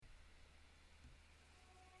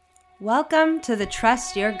Welcome to the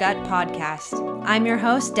Trust Your Gut podcast. I'm your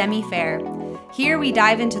host, Demi Fair. Here we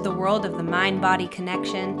dive into the world of the mind-body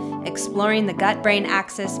connection, exploring the gut-brain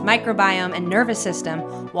axis, microbiome, and nervous system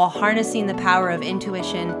while harnessing the power of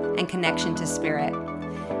intuition and connection to spirit.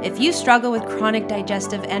 If you struggle with chronic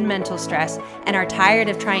digestive and mental stress and are tired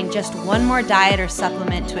of trying just one more diet or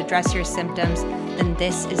supplement to address your symptoms, then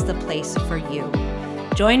this is the place for you.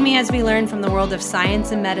 Join me as we learn from the world of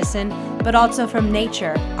science and medicine, but also from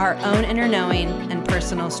nature, our own inner knowing, and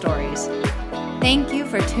personal stories. Thank you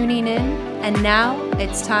for tuning in, and now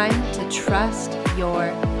it's time to trust your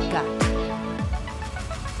gut.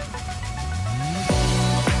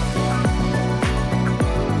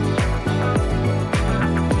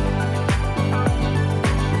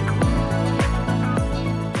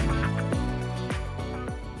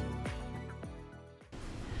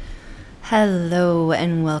 Hello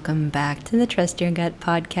and welcome back to the Trust Your Gut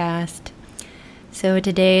podcast. So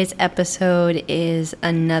today's episode is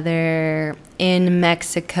another in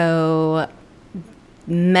Mexico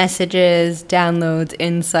messages, downloads,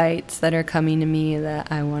 insights that are coming to me that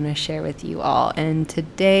I want to share with you all. And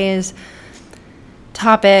today's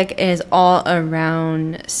topic is all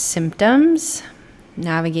around symptoms,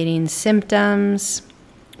 navigating symptoms,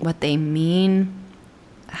 what they mean,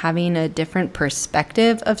 having a different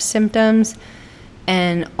perspective of symptoms,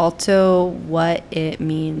 and also what it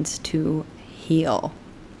means to heal.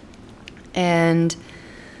 And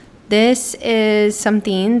this is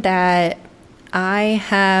something that I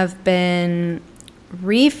have been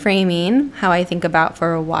reframing how I think about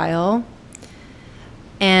for a while.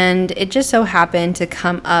 And it just so happened to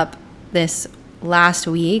come up this last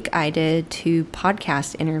week. I did 2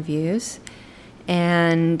 podcast interviews,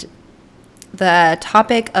 and the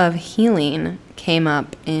topic of healing came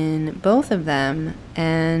up in both of them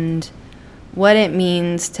and what it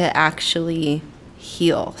means to actually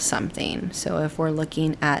heal something. So if we're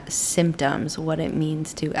looking at symptoms, what it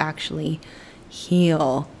means to actually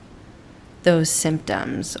heal those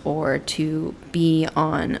symptoms or to be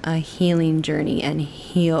on a healing journey and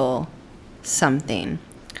heal something.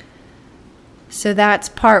 So that's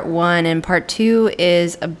part 1, and part 2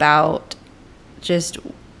 is about just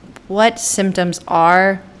what symptoms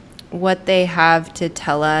are, what they have to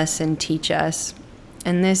tell us and teach us.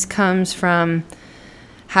 And this comes from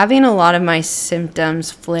having a lot of my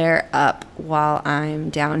symptoms flare up while I'm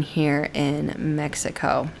down here in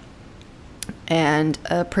Mexico. And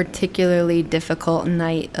a particularly difficult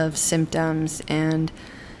night of symptoms and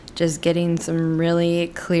just getting some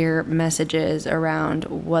really clear messages around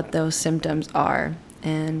what those symptoms are.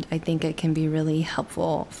 And I think it can be really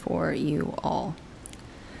helpful for you all.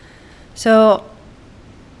 So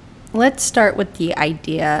let's start with the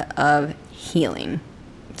idea of healing.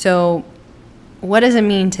 So what does it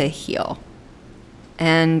mean to heal?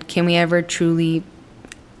 And can we ever truly,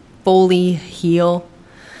 fully heal?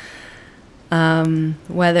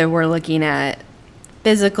 Whether we're looking at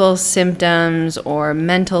physical symptoms or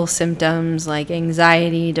mental symptoms like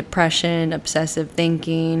anxiety, depression, obsessive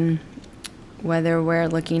thinking, whether we're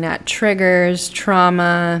looking at triggers,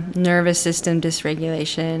 trauma, nervous system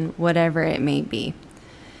dysregulation, whatever it may be.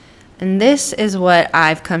 And this is what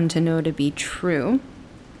I've come to know to be true.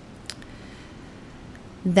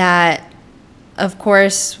 That, of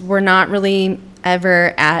course, we're not really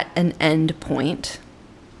ever at an end point.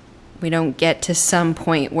 We don't get to some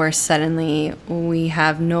point where suddenly we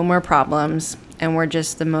have no more problems and we're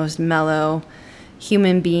just the most mellow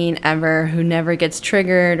human being ever who never gets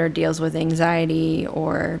triggered or deals with anxiety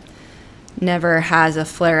or never has a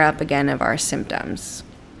flare-up again of our symptoms.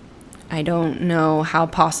 I don't know how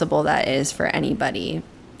possible that is for anybody.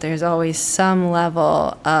 There's always some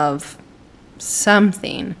level of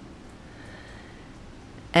something.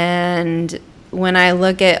 And when I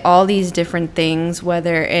look at all these different things,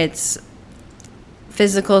 whether it's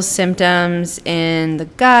physical symptoms in the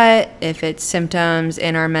gut, if it's symptoms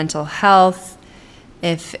in our mental health,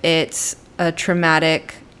 if it's a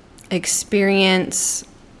traumatic experience,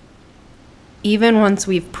 even once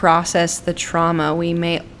we've processed the trauma, we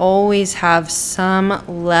may always have some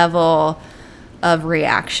level of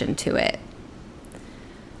reaction to it.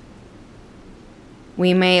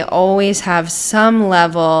 We may always have some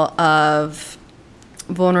level of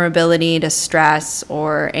vulnerability to stress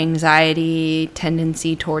or anxiety,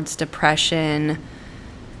 tendency towards depression.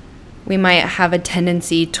 We might have a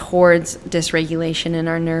tendency towards dysregulation in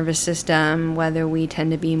our nervous system, whether we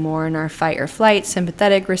tend to be more in our fight or flight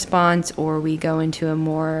sympathetic response, or we go into a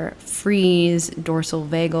more freeze dorsal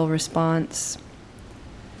vagal response.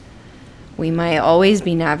 We might always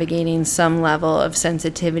be navigating some level of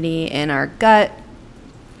sensitivity in our gut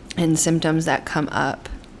and symptoms that come up.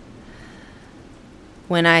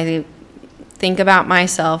 when I think about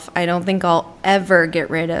myself, I don't think I'll ever get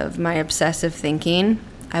rid of my obsessive thinking.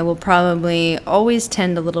 I will probably always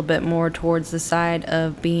tend a little bit more towards the side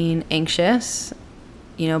of being anxious,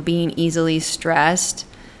 being easily stressed,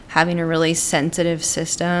 having a really sensitive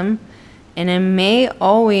system. And I may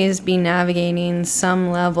always be navigating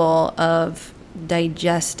some level of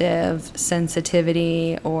digestive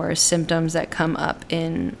sensitivity or symptoms that come up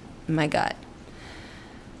in my gut.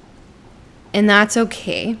 And that's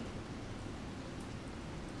okay.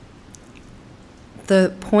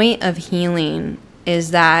 The point of healing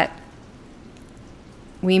is that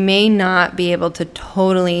we may not be able to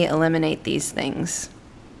totally eliminate these things,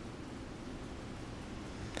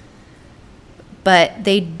 but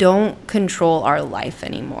they don't control our life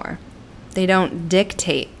anymore. They don't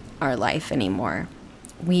dictate our life anymore.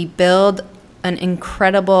 We build an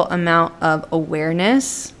incredible amount of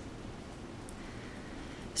awareness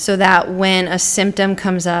so that when a symptom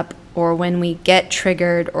comes up, or when we get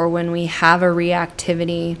triggered, or when we have a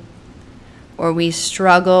reactivity, or we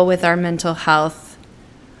struggle with our mental health,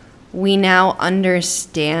 we now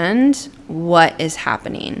understand what is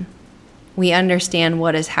happening. We understand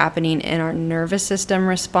what is happening in our nervous system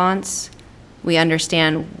response. We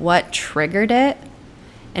understand what triggered it.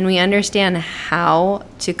 And we understand how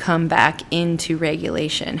to come back into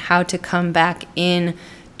regulation, how to come back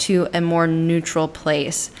into a more neutral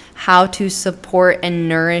place, how to support and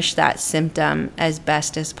nourish that symptom as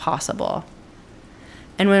best as possible.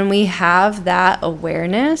 And when we have that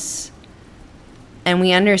awareness and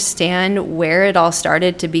we understand where it all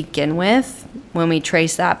started to begin with, when we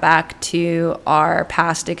trace that back to our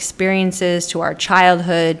past experiences, to our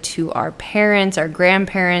childhood, to our parents, our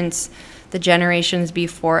grandparents, the generations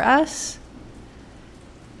before us,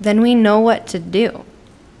 then we know what to do.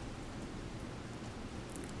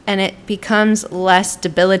 And it becomes less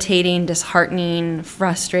debilitating, disheartening,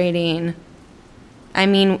 frustrating. I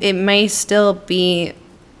mean, it may still be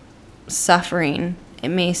suffering. It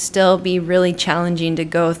may still be really challenging to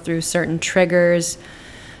go through certain triggers,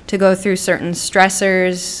 to go through certain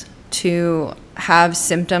stressors, to have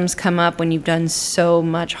symptoms come up when you've done so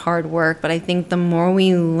much hard work. But I think the more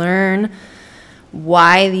we learn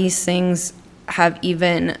why these things have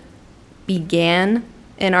even began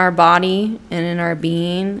in our body and in our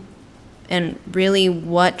being, and really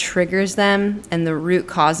what triggers them and the root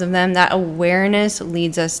cause of them, that awareness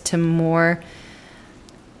leads us to more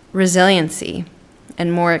resiliency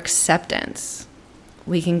and more acceptance.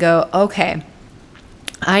 We can go, okay,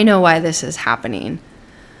 I know why this is happening.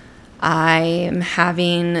 I am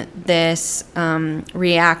having this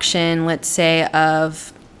reaction, let's say,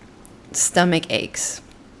 of stomach aches.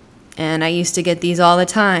 And I used to get these all the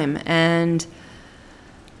time. And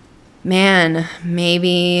man,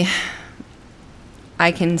 maybe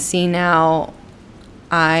I can see now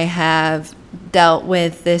I have dealt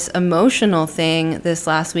with this emotional thing this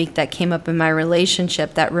last week that came up in my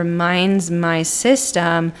relationship that reminds my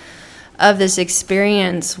system of this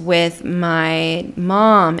experience with my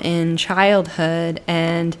mom in childhood.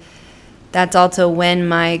 And that's also when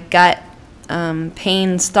my gut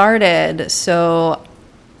pain started. So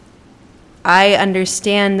I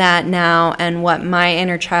understand that now, and what my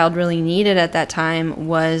inner child really needed at that time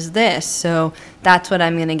was this. So that's what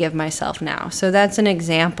I'm going to give myself now. So that's an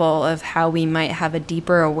example of how we might have a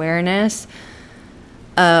deeper awareness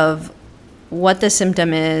of what the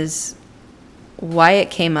symptom is, why it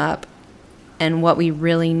came up, and what we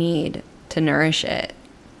really need to nourish it.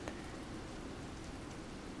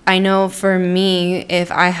 I know for me,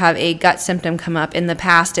 if I have a gut symptom come up, in the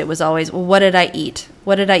past it was always, well, what did I eat?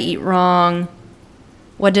 What did I eat wrong?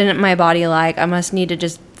 What didn't my body like? I must need to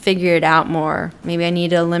just figure it out more. Maybe I need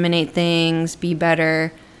to eliminate things, be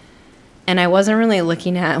better. And I wasn't really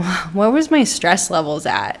looking at what was my stress levels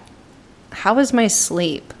at? How was my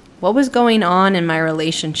sleep? What was going on in my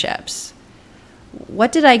relationships?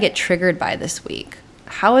 What did I get triggered by this week?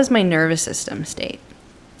 How is my nervous system state?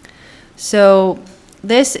 So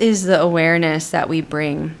this is the awareness that we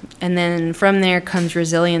bring. And then from there comes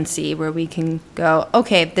resiliency, where we can go,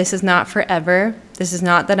 okay, this is not forever. This is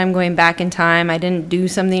not that I'm going back in time. I didn't do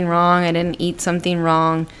something wrong. I didn't eat something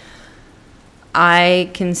wrong. I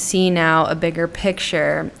can see now a bigger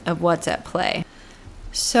picture of what's at play.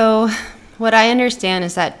 So what I understand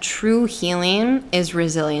is that true healing is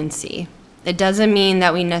resiliency. It doesn't mean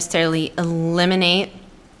that we necessarily eliminate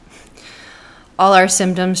all our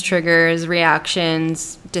symptoms, triggers,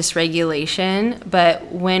 reactions, dysregulation,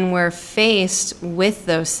 but when we're faced with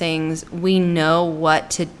those things, we know what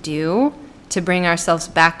to do to bring ourselves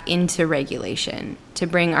back into regulation, to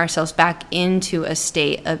bring ourselves back into a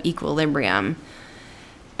state of equilibrium.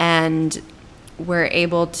 And we're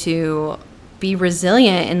able to be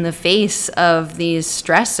resilient in the face of these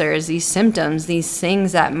stressors, these symptoms, these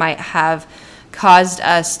things that might have caused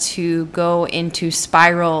us to go into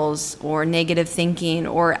spirals or negative thinking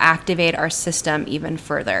or activate our system even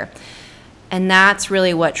further. And that's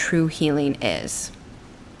really what true healing is.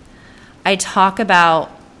 I talk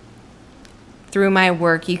about, through my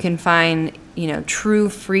work, you can find, true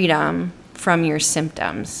freedom from your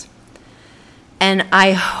symptoms. And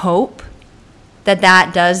I hope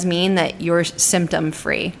that does mean that you're symptom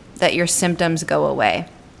free, that your symptoms go away.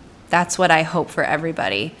 That's what I hope for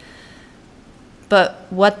everybody. But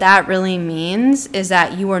what that really means is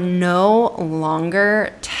that you are no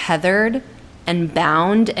longer tethered and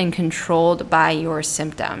bound and controlled by your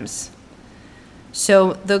symptoms.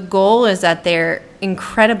 So the goal is that they're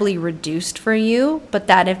incredibly reduced for you, but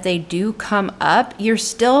that if they do come up, you're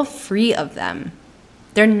still free of them.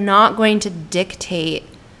 They're not going to dictate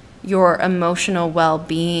your emotional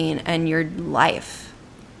well-being and your life.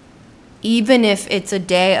 Even if it's a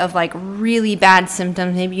day of really bad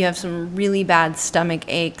symptoms, maybe you have some really bad stomach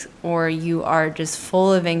aches, or you are just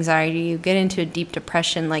full of anxiety, you get into a deep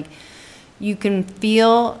depression, you can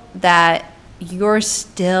feel that you're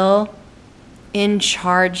still in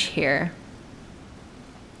charge here,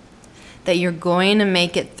 that you're going to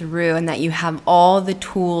make it through, and that you have all the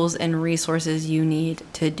tools and resources you need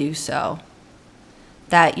to do so.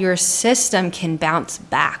 That your system can bounce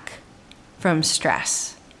back from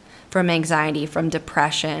stress, from anxiety, from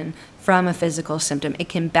depression, from a physical symptom. It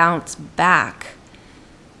can bounce back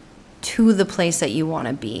to the place that you want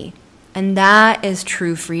to be. And that is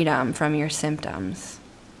true freedom from your symptoms.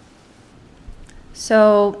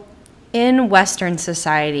 So in Western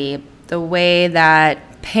society, the way that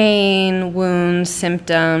pain, wounds,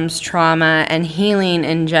 symptoms, trauma, and healing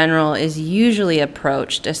in general is usually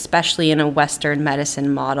approached, especially in a Western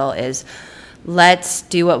medicine model, is let's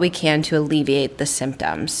do what we can to alleviate the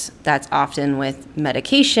symptoms. That's often with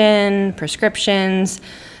medication, prescriptions,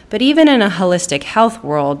 but even in a holistic health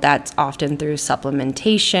world, that's often through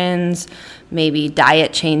supplementations, maybe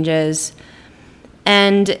diet changes.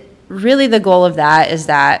 And really the goal of that is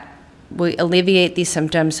that we alleviate these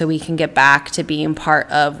symptoms so we can get back to being part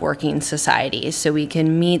of working society, so we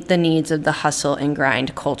can meet the needs of the hustle and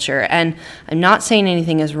grind culture. And I'm not saying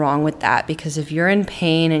anything is wrong with that, because if you're in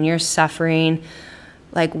pain and you're suffering,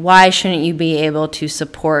 why shouldn't you be able to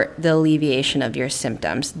support the alleviation of your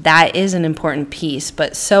symptoms? That is an important piece,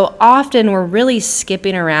 but so often we're really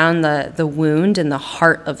skipping around the wound and the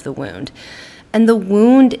heart of the wound. And the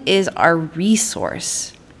wound is our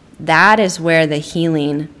resource. That is where the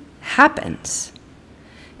healing happens,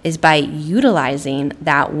 is by utilizing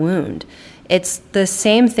that wound. It's the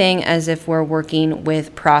same thing as if we're working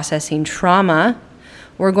with processing trauma.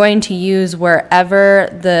 We're going to use wherever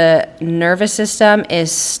the nervous system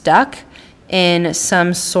is stuck in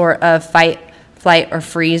some sort of fight, flight, or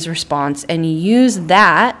freeze response, and use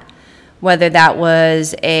that, whether that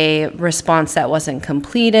was a response that wasn't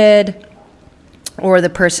completed, or the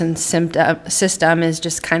person's system is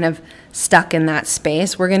just kind of stuck in that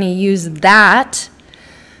space. We're going to use that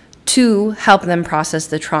to help them process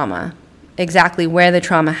the trauma. Exactly where the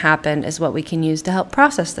trauma happened is what we can use to help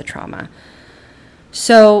process the trauma.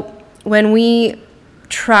 So when we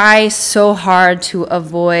try so hard to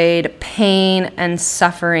avoid pain and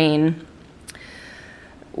suffering,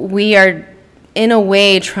 we are in a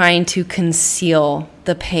way trying to conceal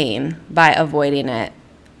the pain by avoiding it.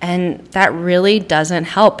 And that really doesn't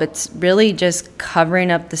help. It's really just covering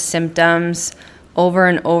up the symptoms over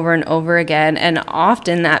and over and over again. And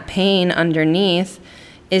often that pain underneath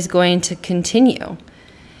is going to continue.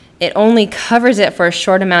 It only covers it for a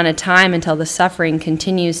short amount of time until the suffering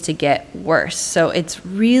continues to get worse. So it's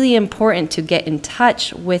really important to get in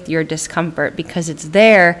touch with your discomfort, because it's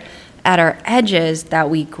there at our edges that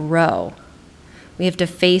we grow. We have to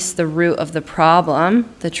face the root of the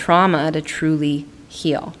problem, the trauma, to truly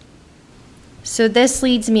heal. So this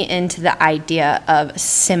leads me into the idea of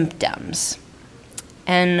symptoms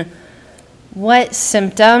and what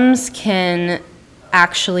symptoms can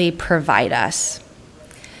actually provide us.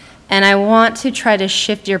 And I want to try to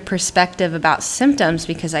shift your perspective about symptoms,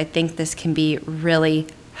 because I think this can be really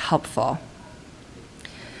helpful.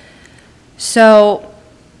 So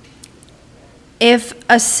if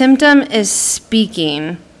a symptom is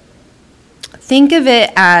speaking, think of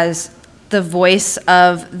it as the voice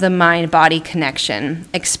of the mind-body connection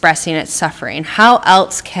expressing its suffering. How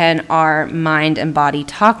else can our mind and body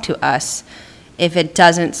talk to us if it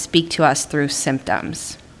doesn't speak to us through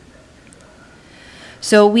symptoms?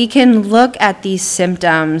 So we can look at these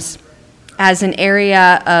symptoms as an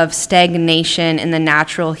area of stagnation in the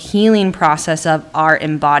natural healing process of our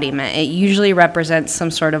embodiment. It usually represents some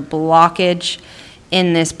sort of blockage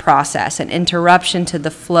in this process, an interruption to the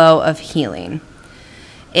flow of healing.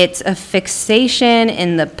 It's a fixation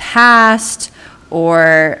in the past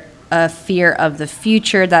or a fear of the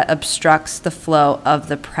future that obstructs the flow of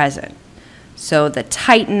the present. So the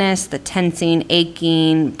tightness, the tensing,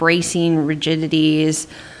 aching, bracing, rigidities,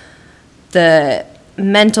 the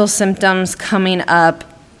mental symptoms coming up,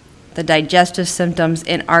 the digestive symptoms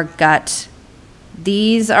in our gut,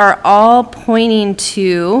 these are all pointing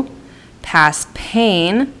to past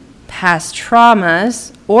pain, past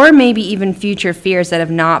traumas, or maybe even future fears that have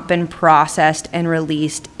not been processed and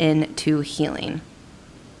released into healing.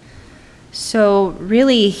 So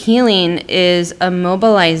really, healing is a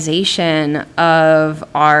mobilization of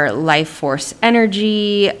our life force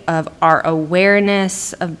energy, of our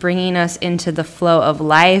awareness, of bringing us into the flow of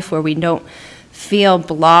life where we don't feel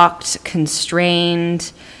blocked,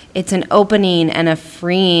 constrained. It's an opening and a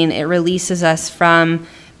freeing. It releases us from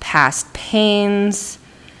past pains.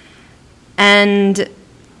 And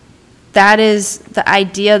that is the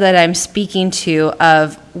idea that I'm speaking to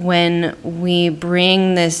of when we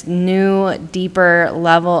bring this new, deeper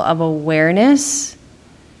level of awareness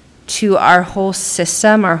to our whole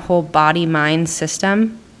system, our whole body-mind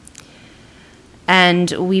system,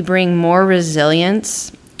 and we bring more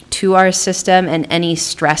resilience to our system and any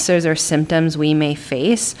stressors or symptoms we may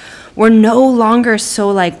face, we're no longer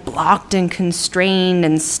so blocked and constrained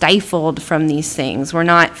and stifled from these things. We're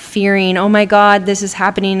not fearing, oh my God, this is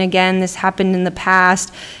happening again. This happened in the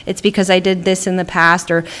past. It's because I did this in the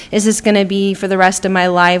past. Or is this going to be for the rest of my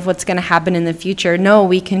life? What's going to happen in the future? No,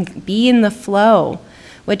 we can be in the flow,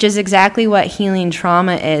 which is exactly what healing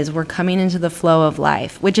trauma is. We're coming into the flow of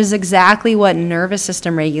life, which is exactly what nervous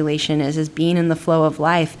system regulation is being in the flow of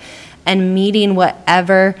life and meeting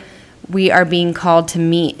whatever we are being called to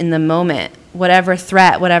meet in the moment, whatever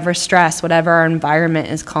threat, whatever stress, whatever our environment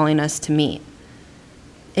is calling us to meet.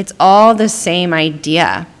 It's all the same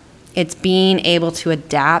idea. It's being able to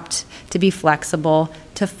adapt, to be flexible,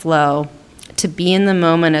 to flow, to be in the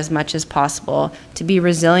moment as much as possible, to be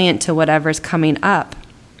resilient to whatever's coming up.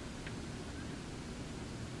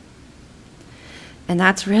 And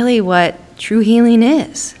that's really what true healing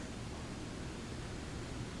is.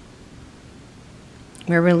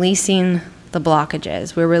 We're releasing the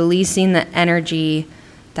blockages. We're releasing the energy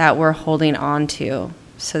that we're holding on to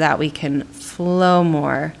so that we can flow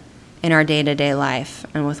more in our day-to-day life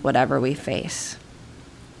and with whatever we face.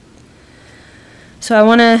 So I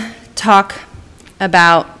want to talk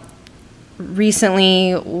about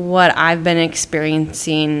recently what I've been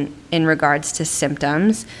experiencing in regards to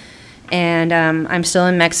symptoms. And I'm still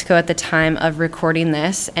in Mexico at the time of recording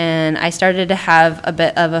this, and I started to have a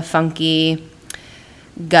bit of a funky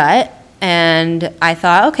gut, and I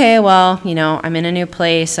thought, okay, well, I'm in a new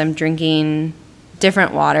place, I'm drinking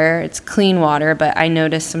different water, it's clean water, but I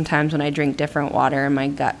notice sometimes when I drink different water, my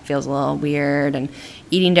gut feels a little weird, and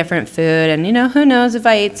eating different food, and who knows if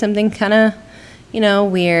I ate something kind of,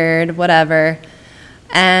 weird, whatever.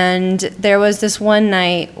 And there was this one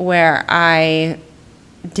night where I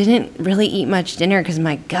didn't really eat much dinner because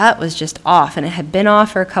my gut was just off, and it had been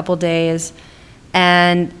off for a couple days.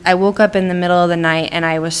 And I woke up in the middle of the night and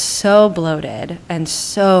I was so bloated and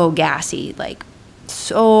so gassy,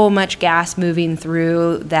 so much gas moving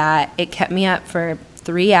through that it kept me up for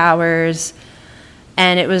 3 hours,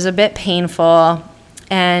 and it was a bit painful.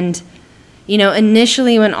 And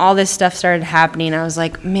initially when all this stuff started happening, I was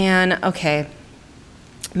like, man, okay,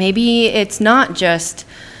 maybe it's not just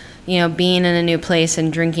being in a new place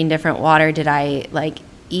and drinking different water. Did I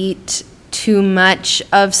eat too much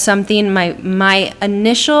of something? My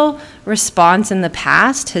initial response in the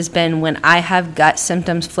past has been when I have gut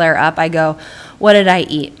symptoms flare up, I go, what did I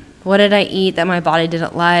eat? What did I eat that my body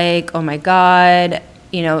didn't like? Oh my God.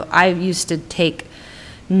 I used to take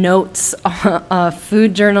notes,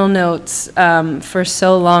 food journal notes for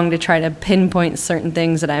so long to try to pinpoint certain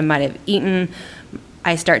things that I might have eaten.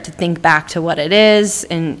 I start to think back to what it is,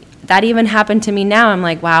 and that even happened to me now. I'm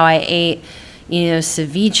like, wow, I ate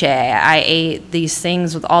ceviche. I ate these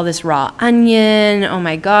things with all this raw onion. Oh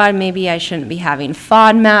my God, maybe I shouldn't be having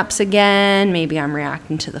FODMAPs again. Maybe I'm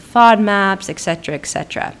reacting to the FODMAPs, etc.,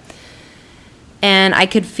 etc. And I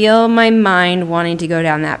could feel my mind wanting to go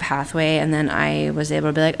down that pathway, and then I was able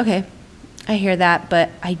to be like, okay, I hear that, but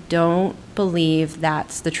I don't believe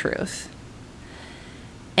that's the truth.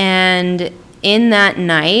 And in that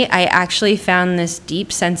night, I actually found this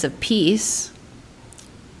deep sense of peace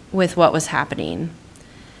with what was happening.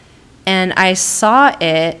 And I saw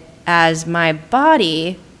it as my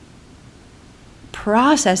body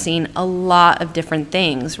processing a lot of different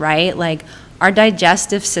things, right? Like our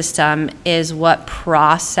digestive system is what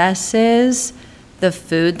processes the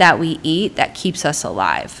food that we eat that keeps us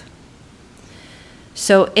alive.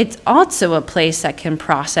 So it's also a place that can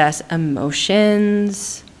process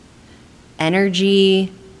emotions,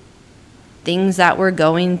 energy, things that we're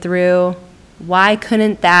going through. Why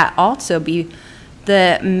couldn't that also be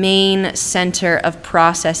the main center of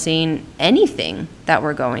processing anything that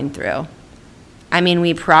we're going through? I mean,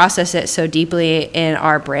 we process it so deeply in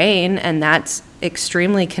our brain, and that's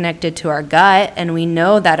extremely connected to our gut, and we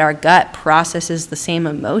know that our gut processes the same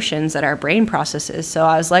emotions that our brain processes. So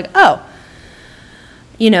I was like, oh,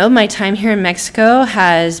 my time here in Mexico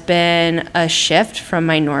has been a shift from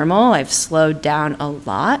my normal. I've slowed down a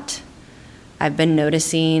lot. I've been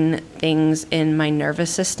noticing things in my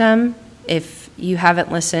nervous system. If you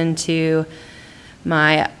haven't listened to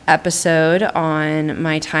my episode on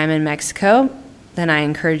my time in Mexico, then I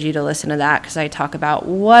encourage you to listen to that, because I talk about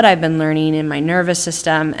what I've been learning in my nervous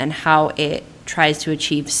system and how it tries to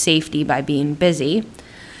achieve safety by being busy.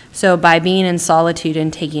 So by being in solitude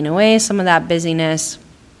and taking away some of that busyness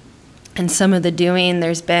and some of the doing,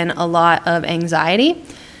 there's been a lot of anxiety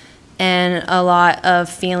and a lot of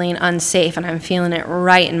feeling unsafe, and I'm feeling it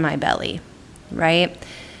right in my belly, right?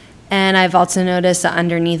 And I've also noticed that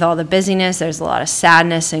underneath all the busyness, there's a lot of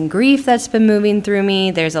sadness and grief that's been moving through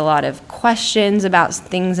me. There's a lot of questions about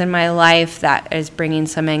things in my life that is bringing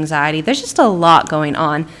some anxiety. There's just a lot going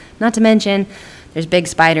on. Not to mention, there's big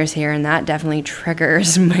spiders here, and that definitely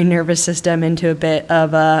triggers my nervous system into a bit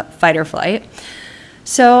of a fight or flight.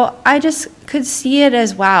 So I just could see it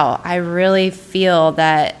as, wow, I really feel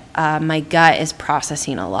that my gut is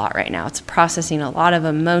processing a lot right now. It's processing a lot of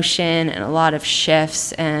emotion and a lot of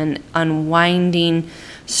shifts and unwinding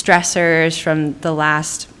stressors from the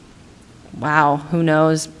last, who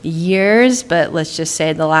knows, years, but let's just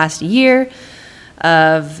say the last year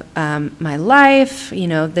of my life.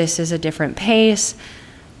 This is a different pace.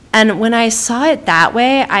 And when I saw it that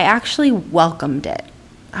way, I actually welcomed it.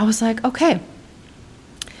 I was like, okay,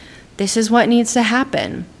 this is what needs to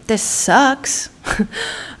happen. This sucks.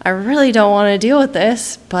 I really don't want to deal with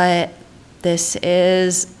this, but this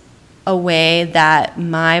is a way that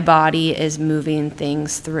my body is moving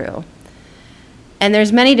things through. And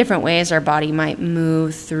there's many different ways our body might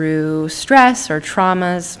move through stress or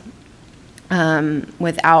traumas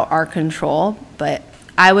without our control, but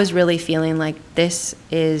I was really feeling like this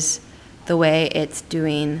is the way it's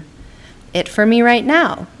doing it for me right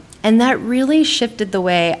now. And that really shifted the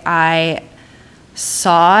way I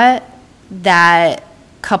saw that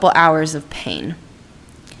couple hours of pain.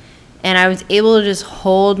 And I was able to just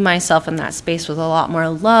hold myself in that space with a lot more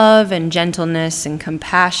love and gentleness and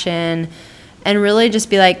compassion, and really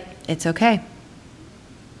just be like, it's okay.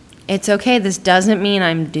 It's okay. This doesn't mean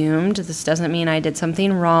I'm doomed. This doesn't mean I did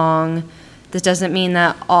something wrong. This doesn't mean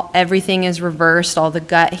that everything is reversed, all the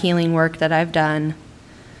gut healing work that I've done.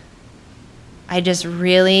 I just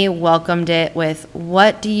really welcomed it with,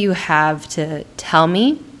 what do you have to tell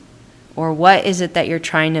me? Or what is it that you're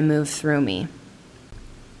trying to move through me?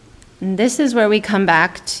 And this is where we come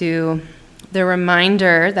back to the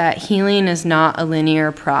reminder that healing is not a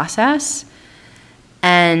linear process,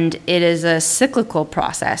 and it is a cyclical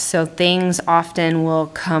process. So things often will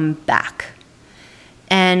come back.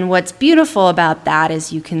 And what's beautiful about that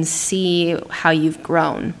is you can see how you've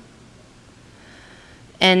grown.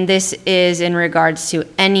 And this is in regards to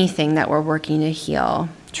anything that we're working to heal.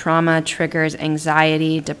 Trauma triggers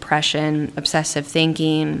anxiety, depression, obsessive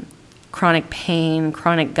thinking, chronic pain,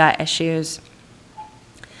 chronic gut issues.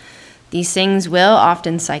 These things will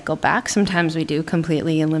often cycle back. Sometimes we do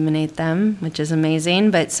completely eliminate them, which is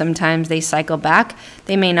amazing, but sometimes they cycle back.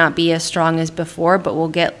 They may not be as strong as before, but we'll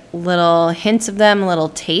get little hints of them, little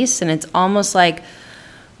tastes, and it's almost like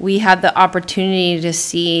we have the opportunity to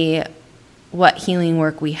see what healing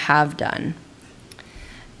work we have done.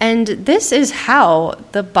 And this is how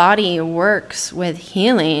the body works with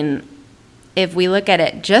healing if we look at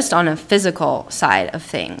it just on a physical side of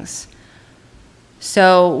things.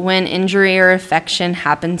 So when injury or affection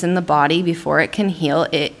happens in the body, before it can heal,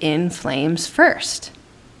 it inflames first.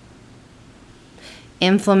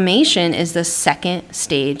 Inflammation is the second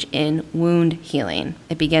stage in wound healing.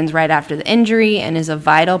 It begins right after the injury and is a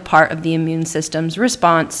vital part of the immune system's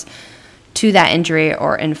response to that injury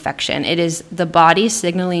or infection. It is the body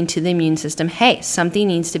signaling to the immune system, hey, something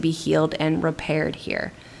needs to be healed and repaired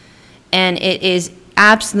here. And it is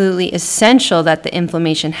absolutely essential that the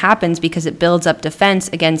inflammation happens because it builds up defense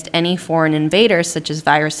against any foreign invaders such as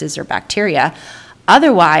viruses or bacteria.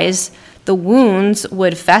 Otherwise, the wounds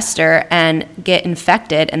would fester and get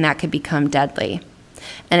infected, and that could become deadly.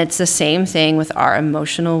 And it's the same thing with our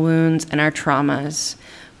emotional wounds and our traumas,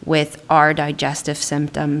 with our digestive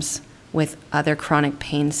symptoms, with other chronic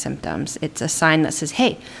pain symptoms. It's a sign that says,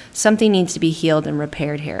 hey, something needs to be healed and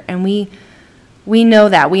repaired here. And we know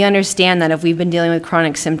that. We understand that if we've been dealing with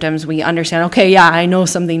chronic symptoms, we understand, okay, yeah, I know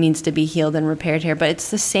something needs to be healed and repaired here. But it's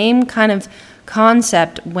the same kind of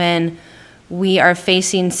concept when we are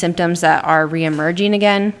facing symptoms that are reemerging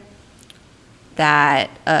again, that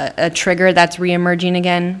a trigger that's reemerging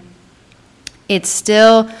again. It's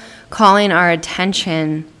still calling our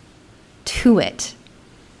attention to it.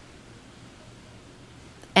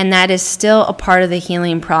 And that is still a part of the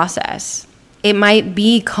healing process. It might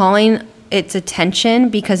be calling its attention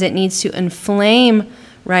because it needs to inflame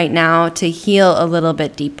right now to heal a little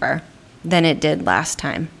bit deeper than it did last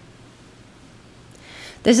time.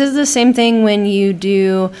 This is the same thing when you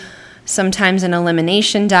do sometimes an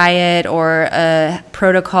elimination diet or a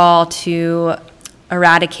protocol to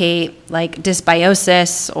eradicate like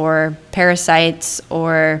dysbiosis or parasites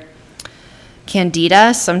or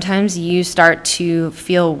candida. Sometimes you start to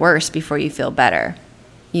feel worse before you feel better.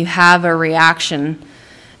 You have a reaction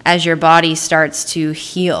as your body starts to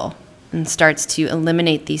heal and starts to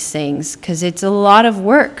eliminate these things, because it's a lot of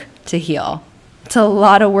work to heal. It's a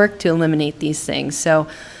lot of work to eliminate these things. So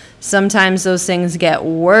sometimes those things get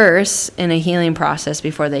worse in a healing process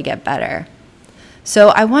before they get better. So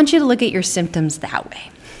I want you to look at your symptoms that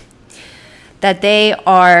way. That they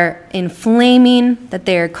are inflaming, that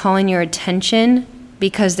they are calling your attention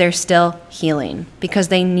because they're still healing, because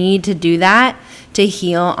they need to do that to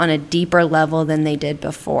heal on a deeper level than they did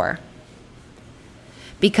before.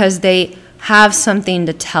 Because they have something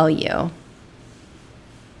to tell you.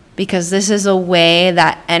 Because this is a way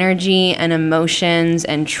that energy and emotions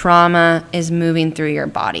and trauma is moving through your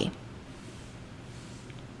body.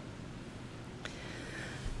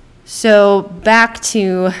 So back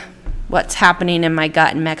to what's happening in my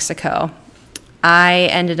gut in Mexico. I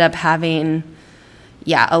ended up having,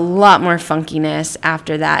 a lot more funkiness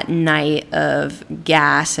after that night of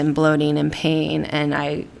gas and bloating and pain. And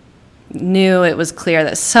I knew it was clear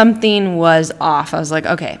that something was off. I was like,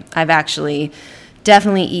 okay, I've actually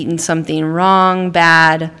definitely eaten something wrong,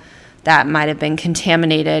 bad, that might have been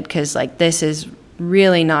contaminated, because this is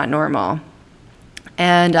really not normal.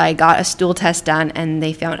 And I got a stool test done, and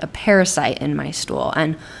they found a parasite in my stool.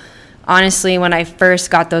 And honestly, when I first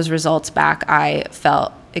got those results back, I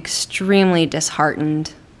felt extremely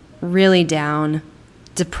disheartened, really down,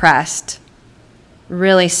 depressed,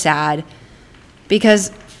 really sad,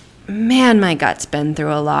 because, man, my gut's been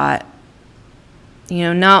through a lot.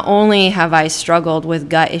 Not only have I struggled with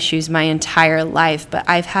gut issues my entire life, but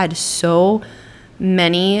I've had so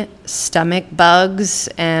many stomach bugs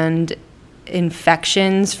and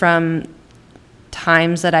infections from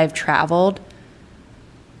times that I've traveled.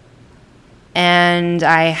 And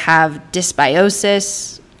I have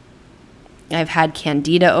dysbiosis. I've had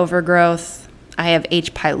candida overgrowth. I have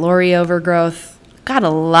H. pylori overgrowth. Got a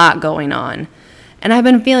lot going on. And I've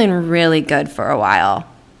been feeling really good for a while.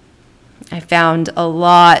 I found a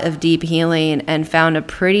lot of deep healing and found a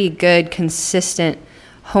pretty good, consistent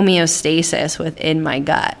homeostasis within my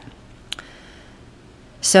gut.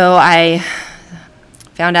 So I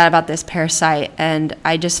found out about this parasite, and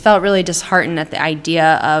I just felt really disheartened at the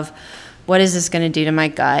idea of, what is this going to do to my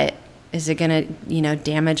gut? Is it going to,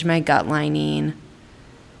 damage my gut lining?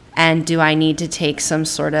 And do I need to take some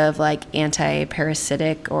sort of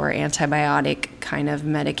anti-parasitic or antibiotic kind of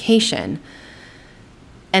medication?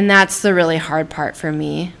 And that's the really hard part for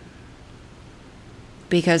me,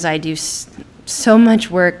 because I do so much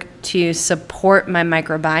work to support my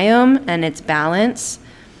microbiome and its balance.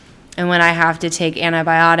 And when I have to take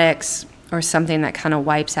antibiotics or something that kind of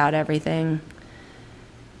wipes out everything,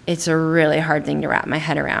 it's a really hard thing to wrap my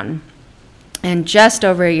head around. And just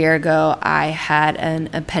over a year ago, I had an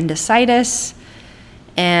appendicitis,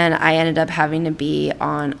 and I ended up having to be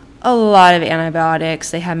on a lot of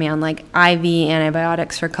antibiotics. They had me on IV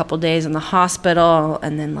antibiotics for a couple days in the hospital,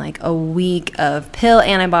 and then a week of pill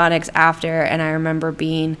antibiotics after. And I remember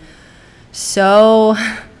being so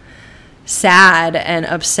sad and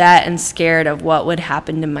upset and scared of what would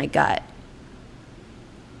happen to my gut.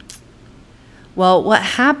 Well, what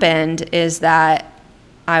happened is that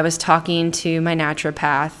I was talking to my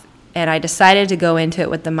naturopath, and I decided to go into it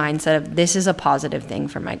with the mindset of, this is a positive thing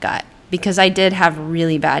for my gut, because I did have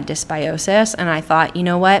really bad dysbiosis, and I thought, you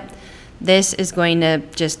know what, this is going to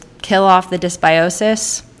just kill off the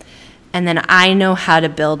dysbiosis, and then I know how to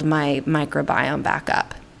build my microbiome back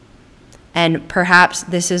up. And perhaps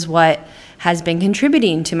this is what has been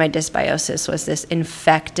contributing to my dysbiosis, was this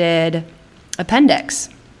infected appendix.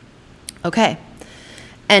 Okay.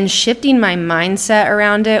 And shifting my mindset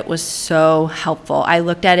around it was so helpful. I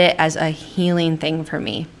looked at it as a healing thing for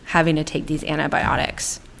me, having to take these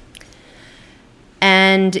antibiotics.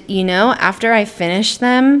 And, after I finished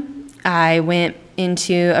them, I went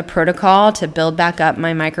into a protocol to build back up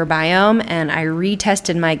my microbiome, and I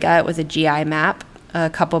retested my gut with a GI map a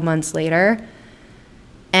couple months later.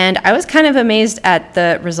 And I was kind of amazed at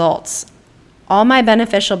the results. All my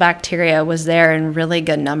beneficial bacteria was there in really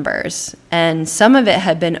good numbers. And some of it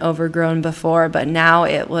had been overgrown before, but now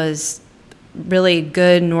it was really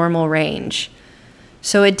good normal range.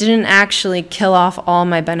 So it didn't actually kill off all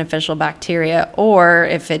my beneficial bacteria, or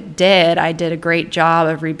if it did, I did a great job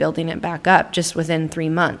of rebuilding it back up just within 3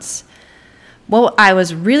 months. What I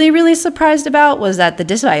was really, really surprised about was that the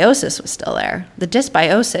dysbiosis was still there. The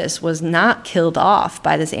dysbiosis was not killed off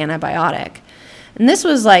by this antibiotic. And this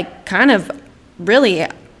was kind of really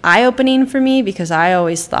eye-opening for me, because I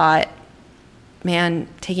always thought, man,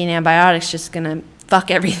 taking antibiotics just going to fuck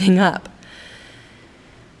everything up.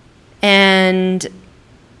 And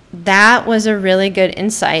that was a really good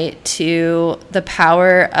insight to the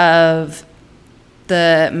power of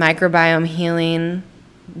the microbiome healing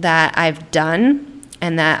that I've done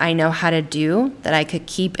and that I know how to do, that I could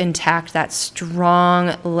keep intact that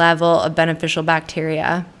strong level of beneficial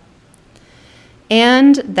bacteria.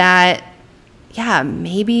 And that,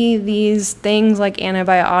 maybe these things like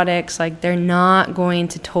antibiotics, they're not going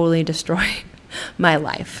to totally destroy my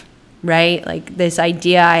life, right? This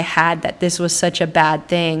idea I had that this was such a bad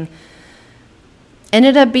thing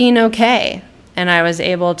ended up being okay. And I was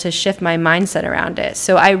able to shift my mindset around it.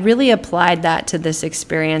 So I really applied that to this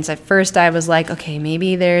experience. At first I was like, okay,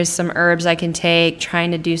 maybe there's some herbs I can take,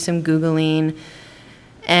 trying to do some Googling.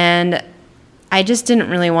 And I just didn't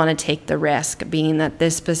really want to take the risk, being that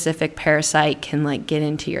this specific parasite can get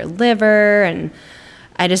into your liver, and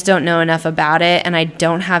I just don't know enough about it, and I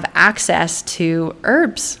don't have access to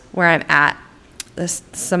herbs where I'm at.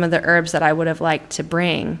 Some of the herbs that I would have liked to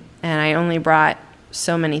bring, and I only brought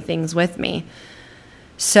so many things with me.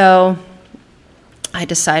 So I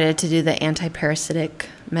decided to do the antiparasitic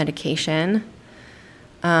medication.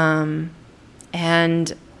 And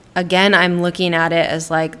again, I'm looking at it as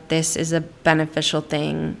this is a beneficial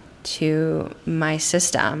thing to my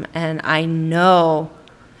system, and I know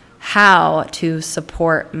how to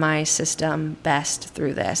support my system best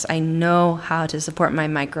through this. I know how to support my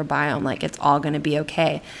microbiome. It's all going to be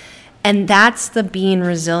okay. And that's the being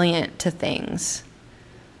resilient to things.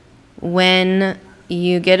 When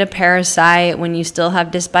you get a parasite, when you still have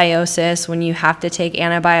dysbiosis, when you have to take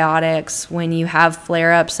antibiotics, when you have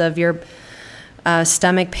flare-ups of your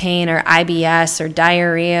stomach pain or IBS or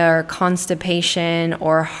diarrhea or constipation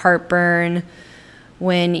or heartburn,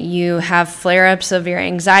 when you have flare-ups of your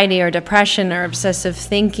anxiety or depression or obsessive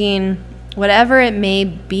thinking, whatever it may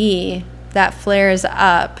be that flares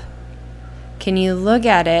up, can you look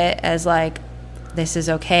at it as this is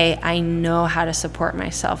okay. I know how to support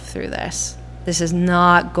myself through this. This is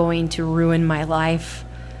not going to ruin my life.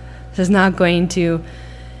 This is not going to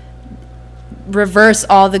reverse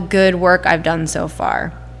all the good work I've done so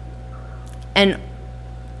far. And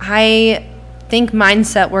I think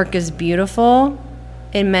mindset work is beautiful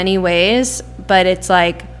in many ways, but it's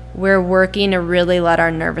we're working to really let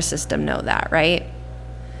our nervous system know that, right?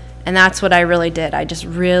 And that's what I really did. I just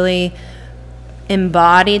really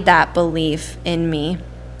embodied that belief in me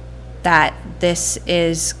that this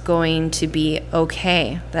is going to be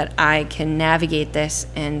okay, that I can navigate this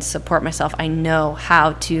and support myself. I know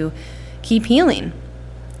how to keep healing.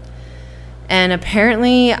 And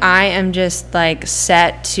apparently I am just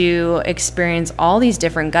set to experience all these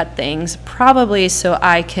different gut things, probably so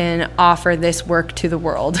I can offer this work to the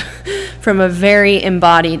world from a very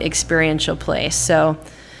embodied experiential place. So,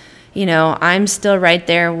 I'm still right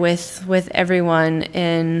there with everyone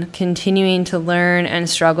in continuing to learn and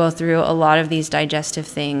struggle through a lot of these digestive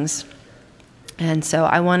things. And so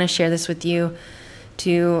I want to share this with you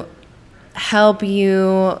to help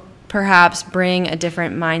you perhaps bring a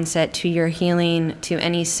different mindset to your healing, to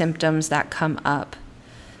any symptoms that come up.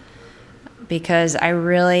 Because I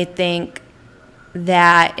really think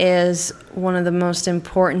that is one of the most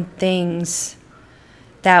important things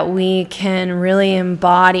that we can really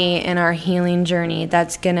embody in our healing journey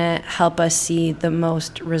that's going to help us see the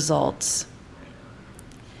most results.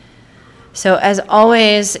 So as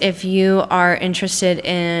always, if you are interested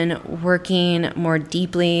in working more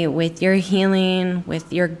deeply with your healing,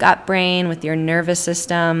 with your gut brain, with your nervous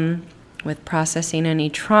system, with processing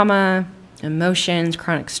any trauma, emotions,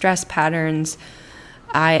 chronic stress patterns,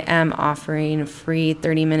 I am offering free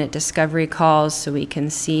 30-minute discovery calls so we can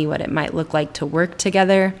see what it might look like to work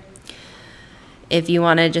together. If you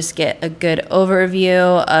want to just get a good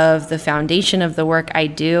overview of the foundation of the work I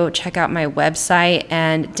do, check out my website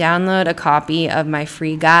and download a copy of my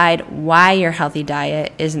free guide, Why Your Healthy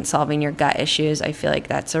Diet Isn't Solving Your Gut Issues. I feel like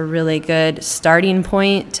that's a really good starting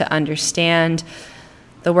point to understand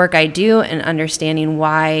the work I do and understanding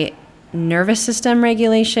why nervous system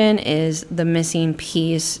regulation is the missing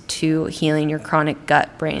piece to healing your chronic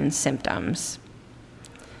gut-brain symptoms.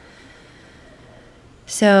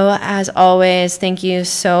 So, as always, thank you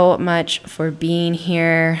so much for being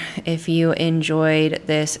here. If you enjoyed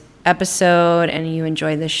this episode and you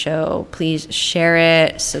enjoyed the show, please share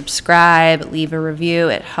it, subscribe, leave a review.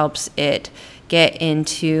 It helps it get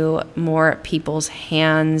into more people's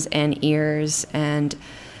hands and ears and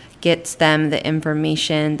gets them the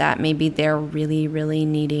information that maybe they're really, really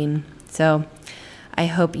needing. So I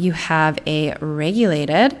hope you have a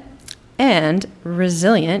regulated and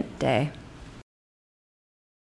resilient day.